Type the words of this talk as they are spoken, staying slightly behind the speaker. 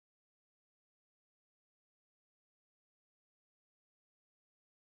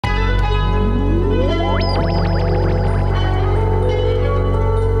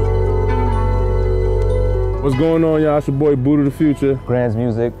What's going on, y'all? It's your boy Buda the Future. Grandz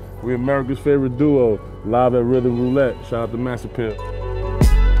Music. We're America's favorite duo, live at Rhythm Roulette. Shout out to Master Pill.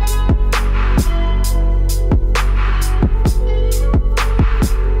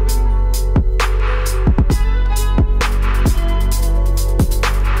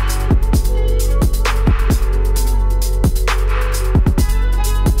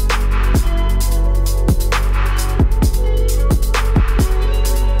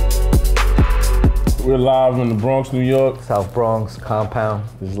 We're live in the Bronx, New York. South Bronx, compound.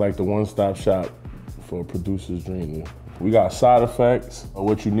 This is like the one-stop shop for a producer's dream. We got side effects of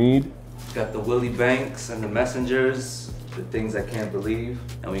what you need. Got the Willie Banks and the Messengers, the things I can't believe.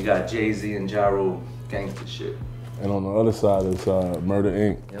 And we got Jay-Z and Ja Rule, gangster shit. And on the other side is Murder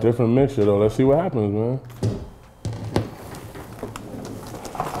Inc. Yep. Different mixture though. Let's see what happens, man.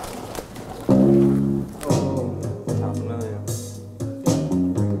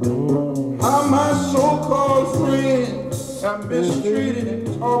 My so-called friends have mistreated and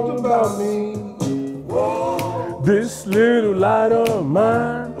talked about me. Whoa. This little light of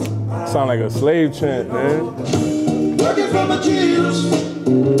mine. Sound like a slave chant, man. Working for my Jesus,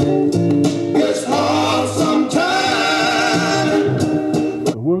 it's hard sometimes.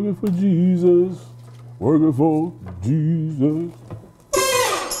 Working for Jesus, working for Jesus.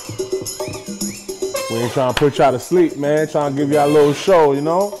 We ain't trying to put y'all to sleep, man. Trying to give y'all a little show, you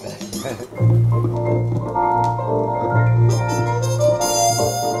know?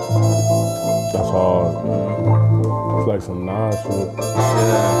 That's hard, man. It's like some Nas shit.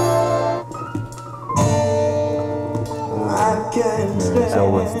 I can't stand That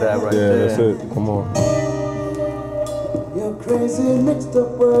one's that right there. Yeah, that's it. Come on. your crazy mixed up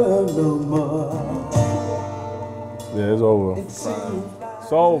world no more. Yeah, it's over. It's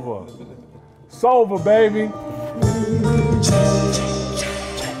over. It's over, baby.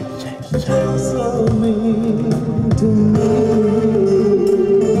 so mean to me.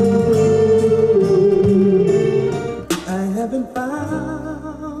 I haven't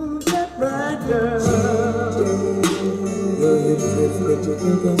found that right girl.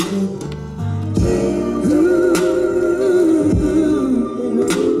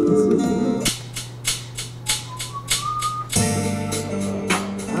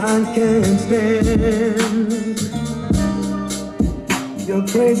 I can't stand your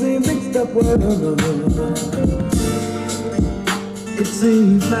crazy mixed up world. It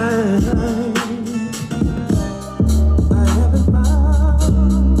seems like I haven't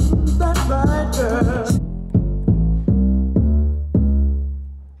found that right girl.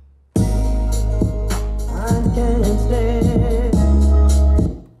 I can't stand.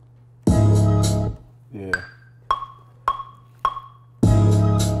 Yeah.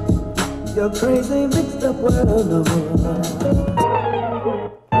 Your crazy mixed up world.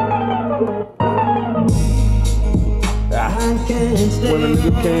 When the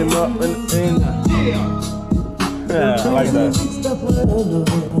nigga came up and yeah, I like that.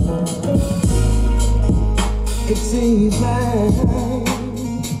 It seems like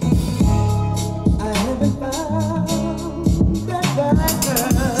I haven't found that right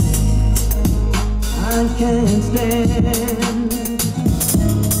girl. I can't stand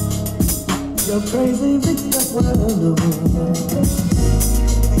your crazy mixed up world.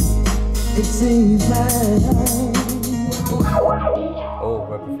 It seems like Oh,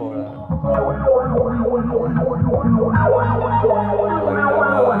 right before that.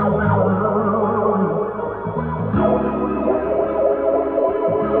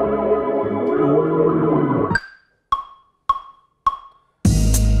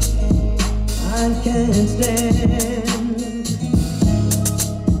 I can't stand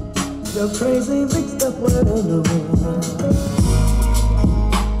your crazy mixed up world.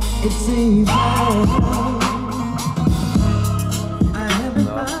 It seems like I haven't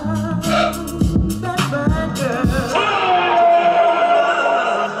found that right girl.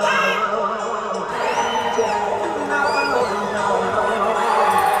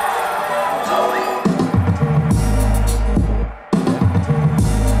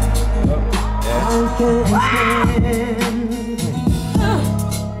 I can't stand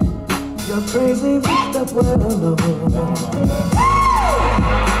your crazy mixed up world.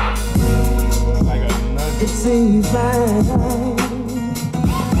 It seems like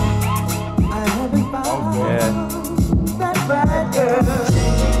I haven't found that right girl.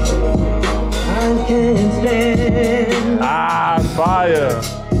 I can't stand Fire.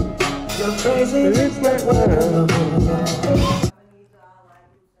 your crazy mixed up world.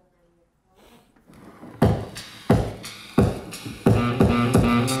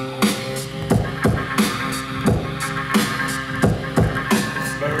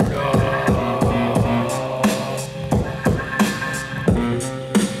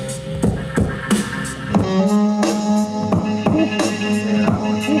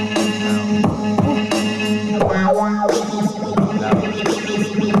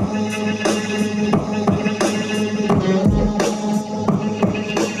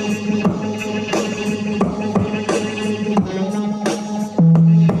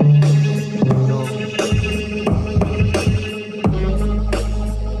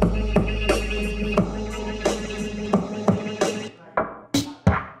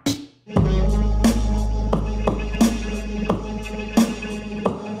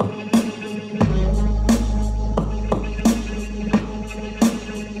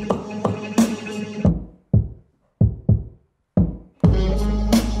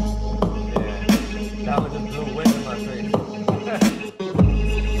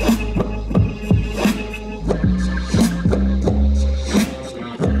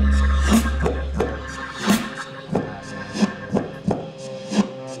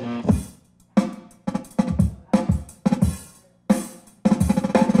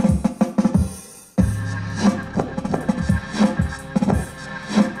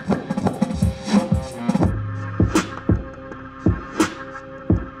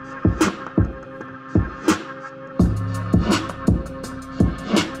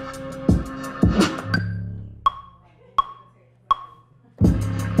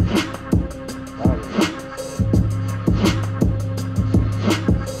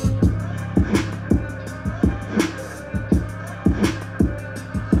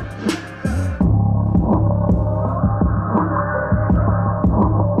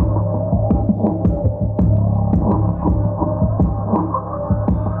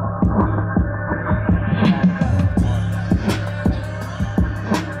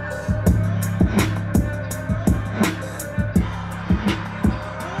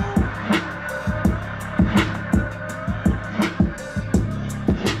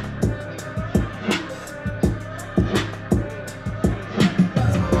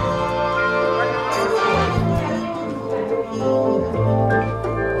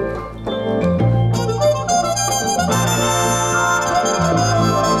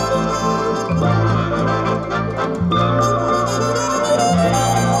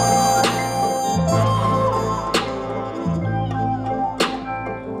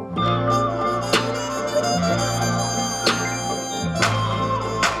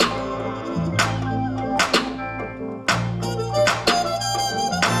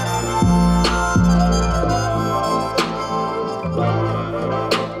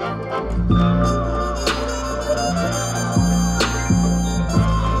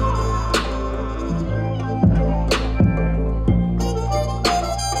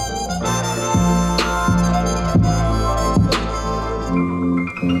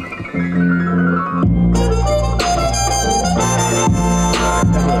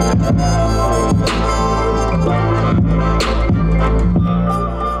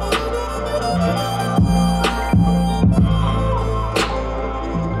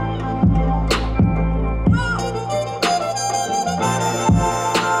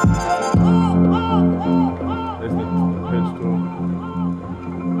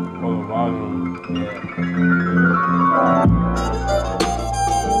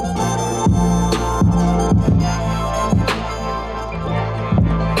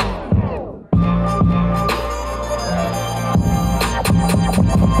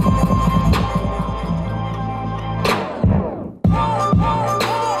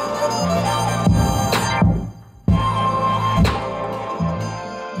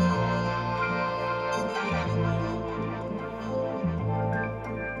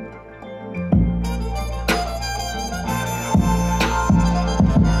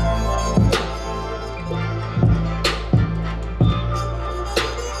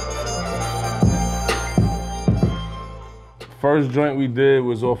 First joint we did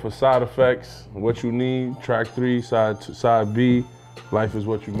was off of Side Effects, What You Need, track 3, side B, Life Is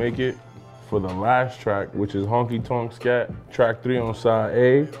What You Make It. For the last track, which is Honky Tonk Scat, track 3 on side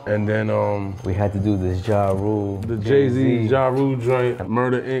A. And then we had to do this Ja Rule, the Jay-Z, Ja Rule joint,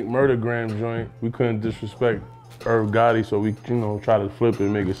 Murder Inc., Murder Gram joint. We couldn't disrespect Irv Gotti, so we, try to flip it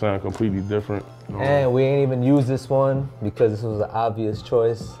and make it sound completely different. And we ain't even used this one because this was an obvious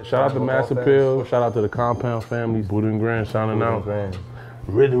choice. Shout out to Mass Appeal, shout out to the Compound family, Buda and Grandz sounding out. Grandz.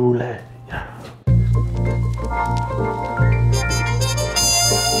 Rhythm Roulette, yeah.